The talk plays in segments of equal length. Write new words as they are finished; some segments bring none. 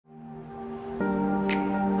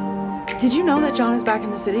Did you know that John is back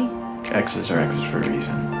in the city? Exes are exes for a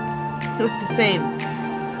reason. You look the same.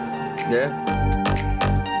 Yeah?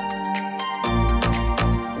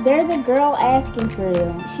 There's a girl asking for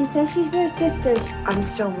you. She says she's your sister. I'm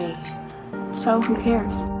still me. So, who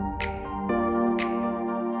cares?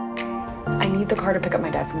 I need the car to pick up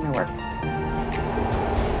my dad from my work.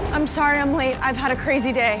 I'm sorry I'm late. I've had a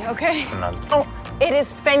crazy day, okay? Oh, it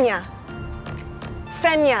is Fenya.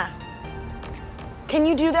 Fenya. Can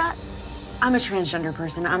you do that? I'm a transgender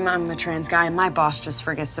person. I'm a trans guy. My boss just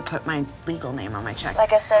forgets to put my legal name on my check.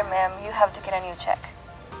 Like I said, ma'am, you have to get a new check.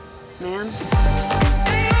 Ma'am?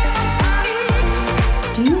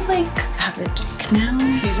 Do you, like, have a dick now?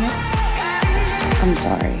 Excuse me? I'm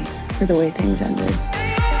sorry for the way things ended.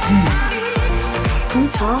 Can we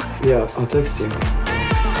talk? Yeah, I'll text you.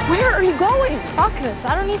 Where are you going? Fuck this.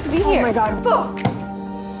 I don't need to be here. Oh my God. Fuck!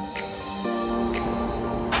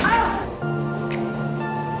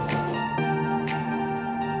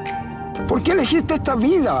 ¿Por qué elegiste esta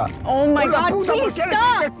vida? Oh my Por la God, puta, please ¿por qué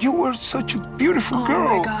stop! elegiste? You were such a beautiful girl.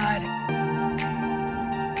 Oh my God.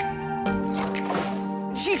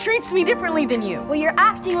 She treats me differently than you. Well, you're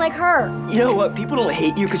acting like her. You know what? People don't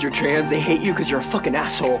hate you because you're trans. They hate you because you're a fucking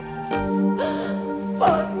asshole.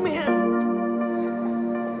 Fuck, man.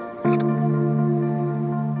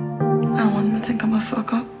 I don't want him to think I'm a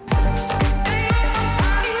fuck up.